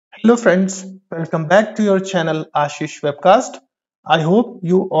Hello friends, welcome back to your channel Ashish Webcast. I hope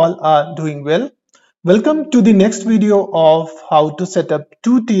you all are doing well. Welcome to the next video of how to set up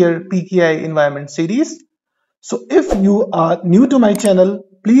two-tier PKI environment series. So if you are new to my channel,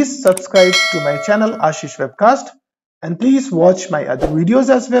 please subscribe to my channel Ashish Webcast and please watch my other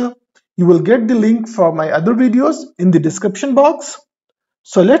videos as well. You will get the link for my other videos in the description box.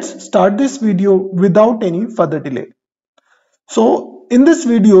 So let's start this video without any further delay. So in this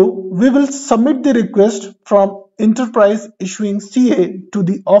video, we will submit the request from Enterprise Issuing CA to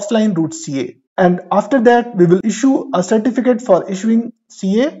the offline route CA. And after that, we will issue a certificate for issuing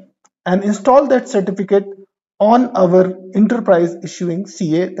CA and install that certificate on our Enterprise Issuing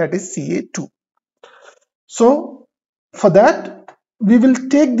CA, that is CA2. So for that, we will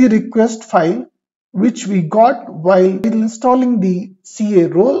take the request file which we got while installing the CA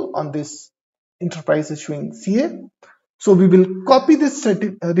role on this Enterprise Issuing CA. So we will copy this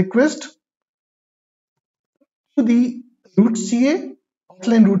request to the root CA,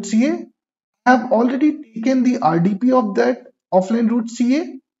 offline root CA. I have already taken the RDP of that offline root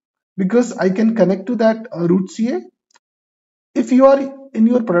CA because I can connect to that root CA. If you are in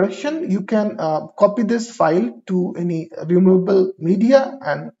your production, you can copy this file to any removable media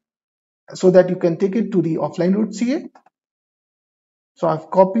and so that you can take it to the offline root CA. So I've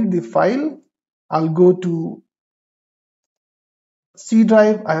copied the file. I'll go to C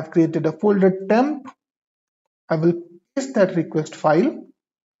drive. I have created a folder temp. I will paste that request file.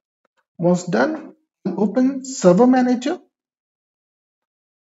 Once done, open Server Manager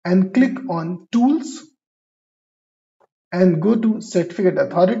and click on Tools and go to Certificate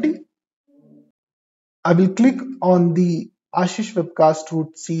Authority. I will click on the Ashish Webcast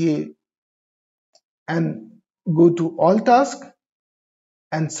root CA and go to All Task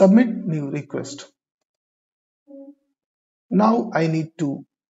and Submit New Request. Now I need to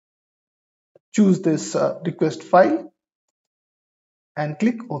choose this request file and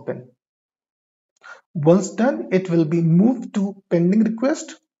click Open. Once done, it will be moved to Pending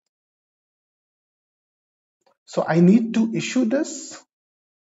Request. So I need to issue this.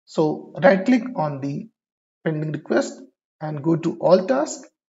 So right click on the pending request and go to all tasks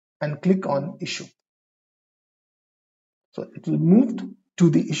and click on issue. So it will move to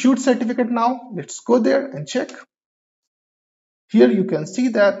the issued certificate now. Let's go there and check. Here you can see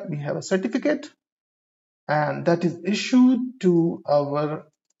that we have a certificate and that is issued to our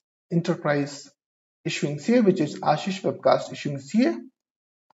enterprise issuing CA, which is Ashish Webcast issuing CA.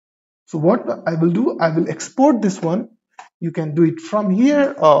 So what I will do, I will export this one. You can do it from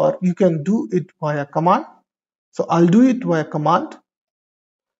here or you can do it via command. So I'll do it via command.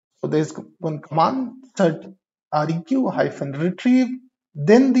 So there's one command, certreq-retrieve.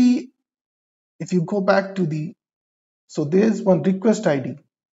 Then if you go back to so there's one request ID.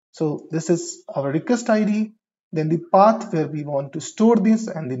 So this is our request ID. Then the path where we want to store this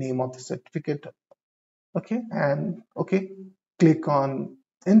and the name of the certificate. Okay, and okay, click on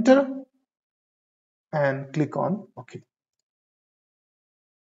enter and click on OK.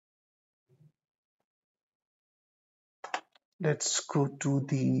 Let's go to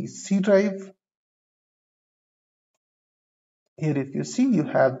the C drive. Here, if you see, you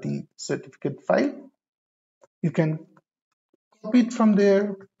have the certificate file. You can copy it from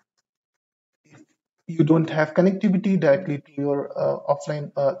there. If you don't have connectivity directly to your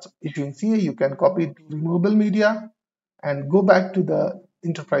offline issuing CA, you can copy it to removable media and go back to the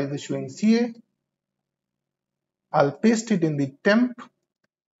enterprise issuing CA. I'll paste it in the temp.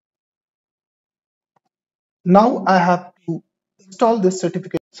 Now I have to install this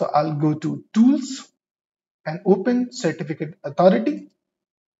certificate. So I'll go to Tools and open Certificate Authority.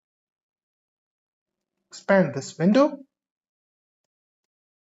 Expand this window.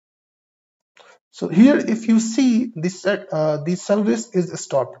 So here, if you see this, the service is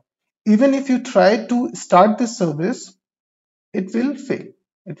stopped. Even if you try to start this service, it will fail.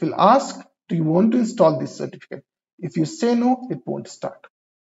 It will ask, do you want to install this certificate? If you say no, it won't start.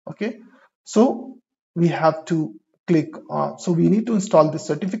 Okay. So we have to click on, so we need to install the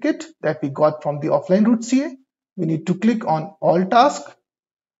certificate that we got from the offline route CA. We need to click on all task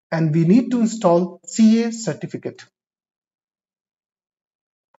and we need to install CA certificate.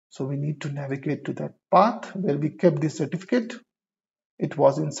 So we need to navigate to that path where we kept the certificate. It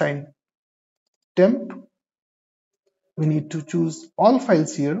was inside temp. We need to choose all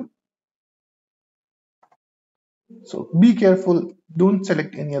files here. So be careful, don't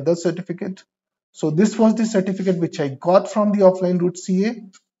select any other certificate. So this was the certificate which I got from the offline route CA.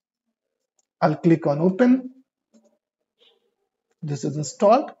 I'll click on open. This is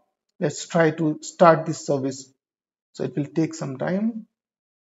installed. Let's try to start this service. So it will take some time.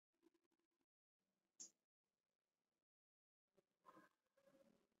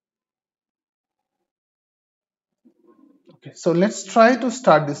 Okay, so let's try to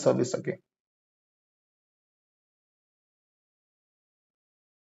start this service again.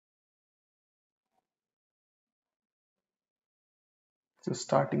 So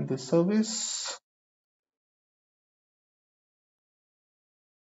starting the service.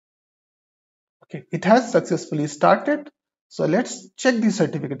 Okay, it has successfully started. So let's check the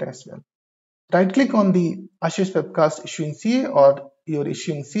certificate as well. Right click on the Ashish Webcast Issuing CA or your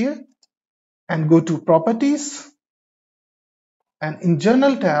Issuing CA and go to Properties. And in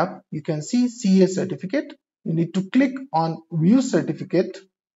Journal tab, you can see CA certificate. You need to click on View Certificate.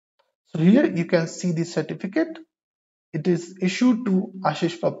 So here you can see the certificate. It is issued to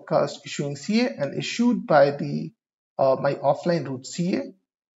Ashish Webcast Issuing CA and issued by the my offline route CA.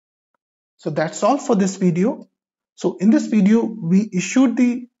 So that's all for this video. So in this video, we issued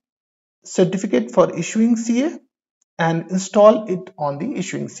the certificate for issuing CA and install it on the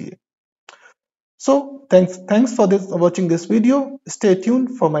issuing CA. So thanks for watching this video. Stay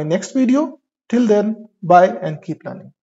tuned for my next video. Till then, bye and keep learning.